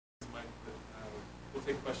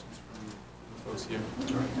we'll take questions from the folks here.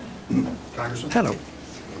 Congressman? Hello.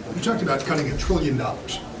 You talked about cutting $1 trillion out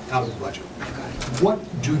of the budget. What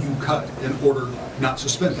do you cut in order not to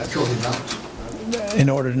spend that $1 trillion? In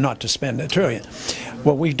order not to spend $1 trillion.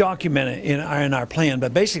 Well, we document it in our plan,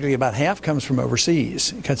 but basically about half comes from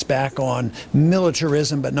overseas. It cuts back on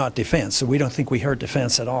militarism, but not defense. So we don't think we hurt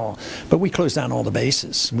defense at all. But we close down all the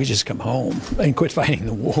bases. We just come home and quit fighting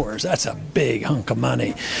the wars. That's a big hunk of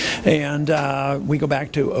money. And we go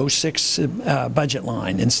back to '06 budget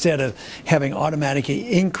line. Instead of having automatic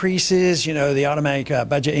increases, you know, the automatic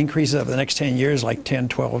budget increases over the next 10 years, like $10,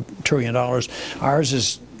 $12 trillion, ours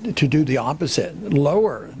is to do the opposite,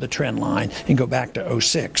 lower the trend line and go back to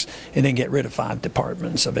 '06, and then get rid of 5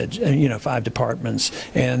 departments of and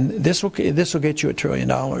this will get you $1 trillion.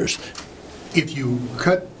 If you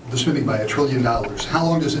cut the spending by $1 trillion, how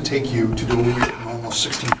long does it take you to do away with an almost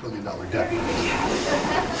 $16 trillion debt?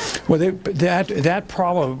 Well, that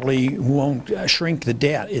probably won't shrink the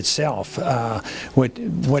debt itself. What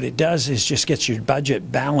it does is just gets your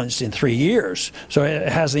budget balanced in 3 years. So it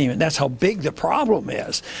hasn't even. That's how big the problem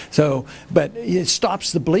is. So, but it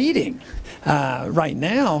stops the bleeding. Right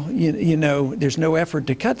now, you know, there's no effort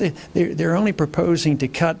to cut. They're only proposing to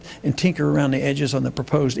cut and tinker around the edges on the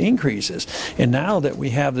proposed increases. And now that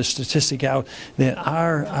we have the statistic out that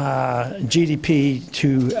our GDP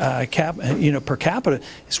to per capita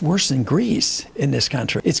is worse than Greece in this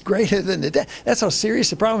country. It's greater than the debt. That's how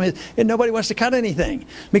serious the problem is. And nobody wants to cut anything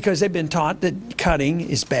because they've been taught that cutting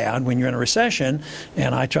is bad when you're in a recession.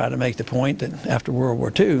 And I try to make the point that after World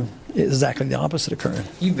War II, exactly the opposite occurred.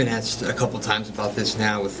 You've been asked a couple times about this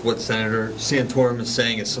now with what Senator Santorum is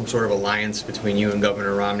saying is some sort of alliance between you and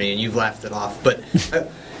Governor Romney, and you've laughed it off. But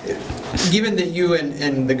given that you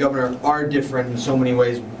and the governor are different in so many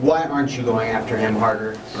ways, why aren't you going after him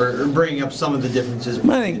harder or bringing up some of the differences?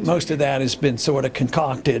 I think most of that has been sort of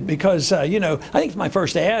concocted because, you know, I think my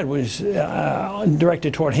first ad was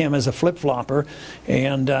directed toward him as a flip-flopper,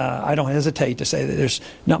 and I don't hesitate to say that there's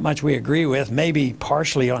not much we agree with, maybe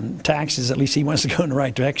partially on taxes. At least he wants to go in the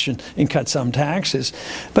right direction and cut some taxes.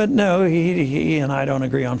 But no, he and I don't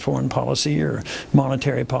agree on foreign policy or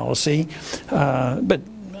monetary policy. But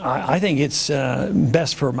I think it's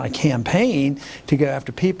best for my campaign to go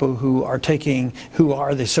after people who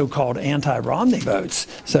are the so-called anti-Romney votes.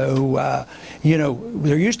 So, you know,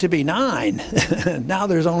 there used to be 9. Now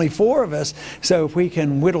there's only 4 of us. So if we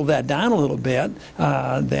can whittle that down a little bit,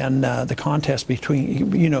 then the contest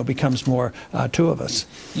between, you know, becomes more 2 of us.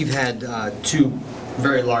 You've had 2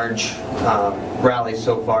 very large rallies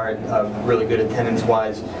so far, really good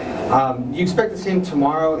attendance-wise. Do you expect the same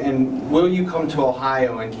tomorrow, and will you come to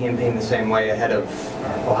Ohio and campaign the same way ahead of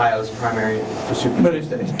Ohio's primary for Super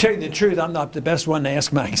Tuesday? To tell you the truth, I'm not the best one to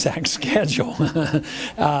ask my exact schedule.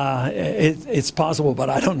 It's possible, but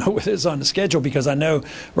I don't know what is on the schedule because I know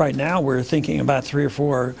right now we're thinking about 3 or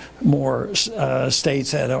 4 more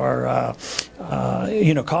states that are,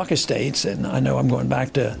 you know, caucus states, and I know I'm going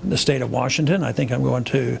back to the state of Washington. I think I'm going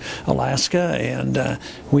to Alaska, and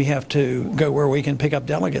we have to go where we can pick up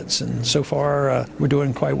delegates. And so far, we're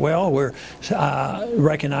doing quite well. We're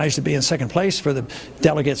recognized to be in second place for the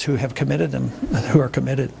delegates who have committed and who are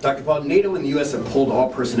committed. Dr. Paul, NATO and the U.S. have pulled all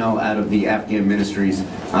personnel out of the Afghan ministries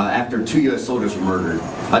after 2 U.S. soldiers were murdered.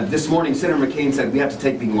 This morning, Senator McCain said we have to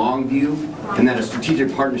take the long view and that a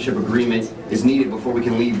strategic partnership agreement is needed before we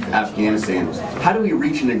can leave Afghanistan. How do we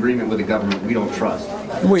reach an agreement with a government we don't trust?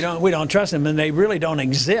 We don't trust them, and they really don't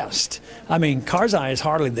exist. I mean, Karzai is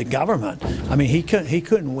hardly the government. I mean, he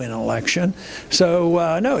couldn't win an election.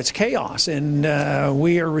 So, no, it's chaos, and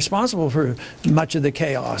we are responsible for much of the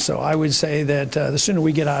chaos. So I would say that the sooner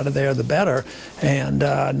we get out of there, the better, and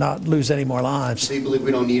not lose any more lives. So you believe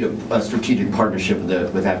we don't need a strategic partnership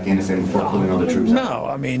with Afghanistan before pulling all the troops out? No,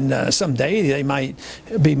 I mean, someday they might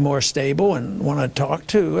be more stable and want to talk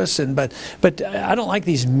to us, but I don't like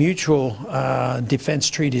these mutual defense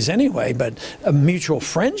treaties anyway, but a mutual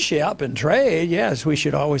friendship and trade, yes, we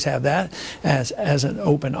should always have that as an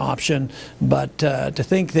open option. But to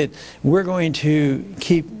think that we're going to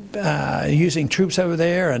keep using troops over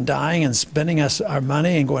there and dying and spending our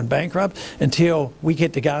money and going bankrupt until we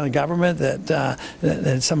get the guy in the government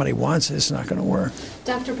that somebody wants, it's not going to work.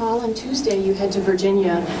 Dr. Paul, on Tuesday you head to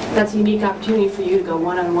Virginia. That's a unique opportunity for you to go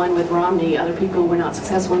one-on-one with Romney. Other people were not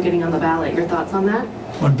successful in getting on the ballot. Your thoughts on that?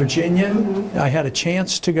 On Virginia? Mm-hmm. I had a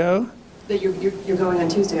chance to go. That you're going on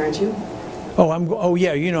Tuesday, aren't you? Oh,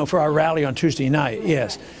 yeah, you know, for our rally on Tuesday night,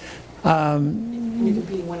 yes. And you're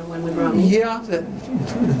competing one-on-one with Romney? Yeah,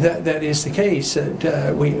 that is the case.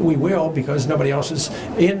 That we will, because nobody else is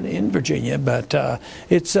in Virginia. But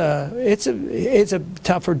it's a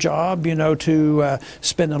tougher job, you know, to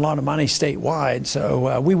spend a lot of money statewide.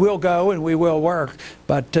 So we will go and we will work,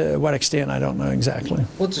 but to what extent I don't know exactly.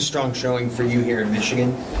 What's a strong showing for you here in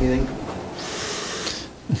Michigan, do you think?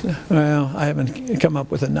 Well, I haven't come up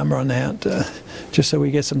with a number on that, just so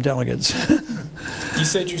we get some delegates. You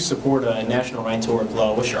said you support a national right to work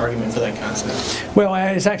law. What's your argument for that concept? Well,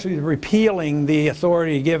 it's actually repealing the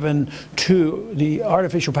authority given to, the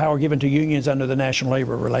artificial power given to unions under the National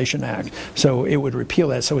Labor Relations Act. So it would repeal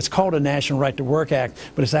that. So it's called a National Right to Work Act,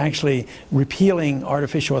 but it's actually repealing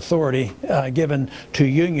artificial authority given to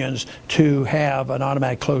unions to have an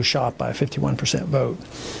automatic closed shop by a 51% vote.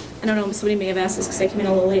 I don't know, somebody may have asked this because I came in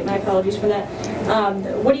a little late, my apologies for that.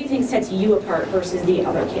 What do you think sets you apart versus the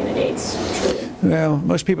other candidates, truly? Well,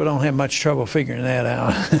 most people don't have much trouble figuring that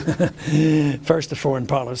out. First, the foreign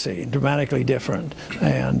policy, dramatically different.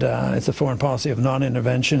 And it's a foreign policy of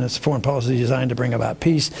non-intervention. It's a foreign policy designed to bring about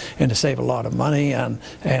peace and to save a lot of money and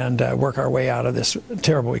work our way out of this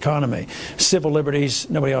terrible economy. Civil liberties,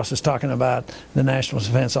 nobody else is talking about the National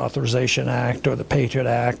Defense Authorization Act or the Patriot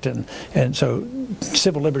Act. And so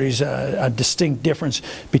civil liberties, a distinct difference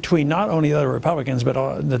between not only the other Republicans,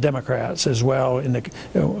 but the Democrats as well, in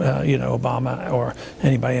the, you know, Obama or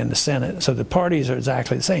anybody in the Senate. So the parties are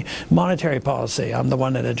exactly the same. Monetary policy, I'm the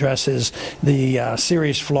one that addresses the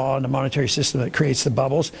serious flaw in the monetary system that creates the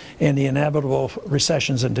bubbles and the inevitable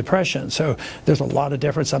recessions and depressions. So there's a lot of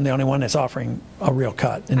difference. I'm the only one that's offering a real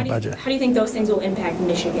cut in the budget. How do you think those things will impact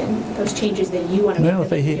Michigan, those changes that you want to make? Well, if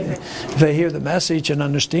they hear the message and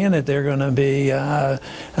understand it, they're going to be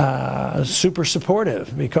super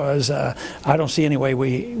supportive, because I don't see any way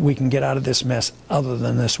we can get out of this mess other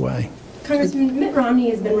than this way. Congressman, Mitt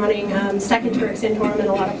Romney has been running second to Rick Santorum in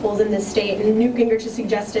a lot of polls in this state, and Newt Gingrich has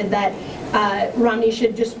suggested that Romney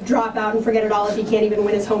should just drop out and forget it all if he can't even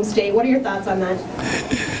win his home state. What are your thoughts on that?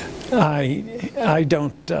 I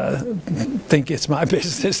don't think it's my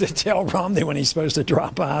business to tell Romney when he's supposed to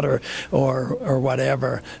drop out or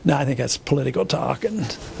whatever. No, I think that's political talk,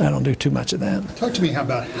 and I don't do too much of that. Talk to me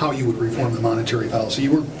about how you would reform the monetary policy.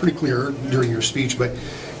 You were pretty clear during your speech, but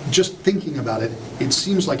just thinking about it, it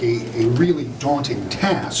seems like a really daunting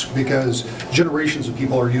task, because generations of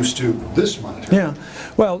people are used to this monetary. Yeah.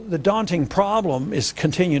 Well, the daunting problem is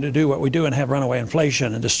continue to do what we do and have runaway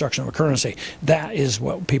inflation and destruction of a currency. That is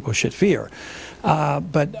what people should fear.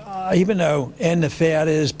 But even though the Fed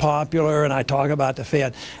is popular, and I talk about the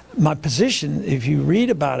Fed, my position, if you read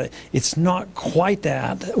about it, it's not quite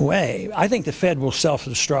that way. I think the Fed will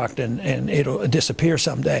self-destruct and it'll disappear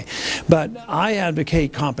someday. But I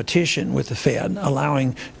advocate competition with the Fed,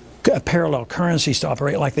 allowing parallel currencies to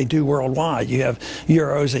operate like they do worldwide. You have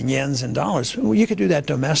euros and yens and dollars. Well, you could do that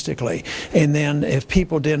domestically. And then if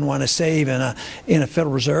people didn't want to save in a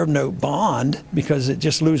Federal Reserve note bond because it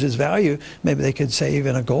just loses value, maybe they could save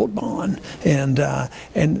in a gold bond. And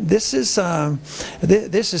this is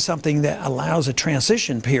something that allows a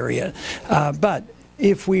transition period. But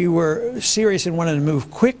if we were serious and wanted to move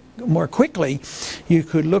more quickly, you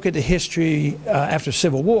could look at the history after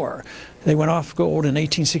Civil War. They went off gold in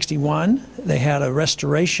 1861. They had a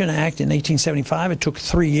Restoration Act in 1875. It took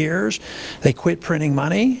 3 years. They quit printing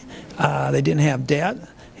money. They didn't have debt,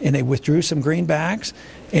 and they withdrew some greenbacks.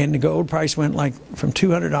 And the gold price went like from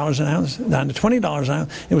 $200 an ounce down to $20 an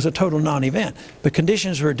ounce. It was a total non-event. The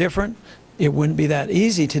conditions were different. It wouldn't be that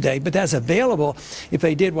easy today, but that's available if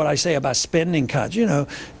they did what I say about spending cuts. You know,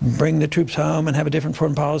 bring the troops home and have a different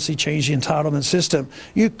foreign policy, change the entitlement system.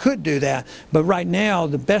 You could do that, but right now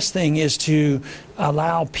the best thing is to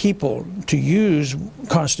allow people to use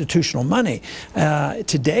constitutional money.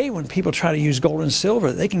 Today, when people try to use gold and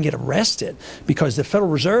silver, they can get arrested because the Federal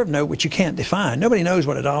Reserve note, which you can't define, nobody knows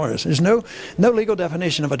what a dollar is. There's no legal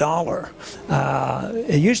definition of a dollar.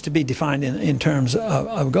 It used to be defined in terms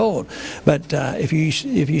of gold. But if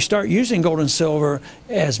you start using gold and silver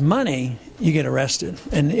as money, you get arrested,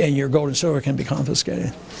 and your gold and silver can be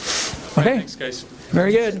confiscated. Okay. Thanks, guys.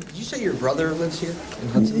 Very good. Did you say your brother lives here in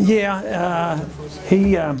Hudsonville? Yeah,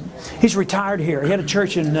 he's retired here. He had a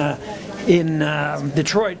church in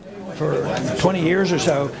Detroit for 20 years or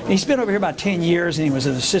so. He's been over here about 10 years, and he was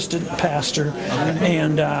an assistant pastor.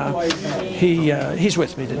 And he's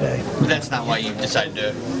with me today. But that's not why you decided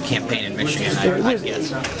to campaign in Michigan, I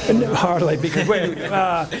guess. Hardly, because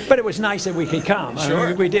but it was nice that we could come. Sure. I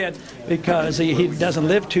mean, we did, because he doesn't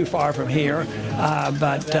live too far from here.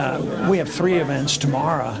 But we have 3 events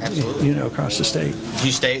tomorrow. Absolutely. You know, across the state. Did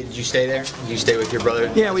you stay there? Did you stay with your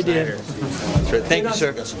brother? Yeah, we did. Sure. Thank you,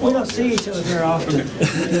 sir. We don't see each other very often.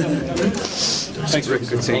 Thanks, Rick.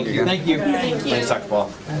 Good seeing you again. Thank you. Thanks, Dr. Paul.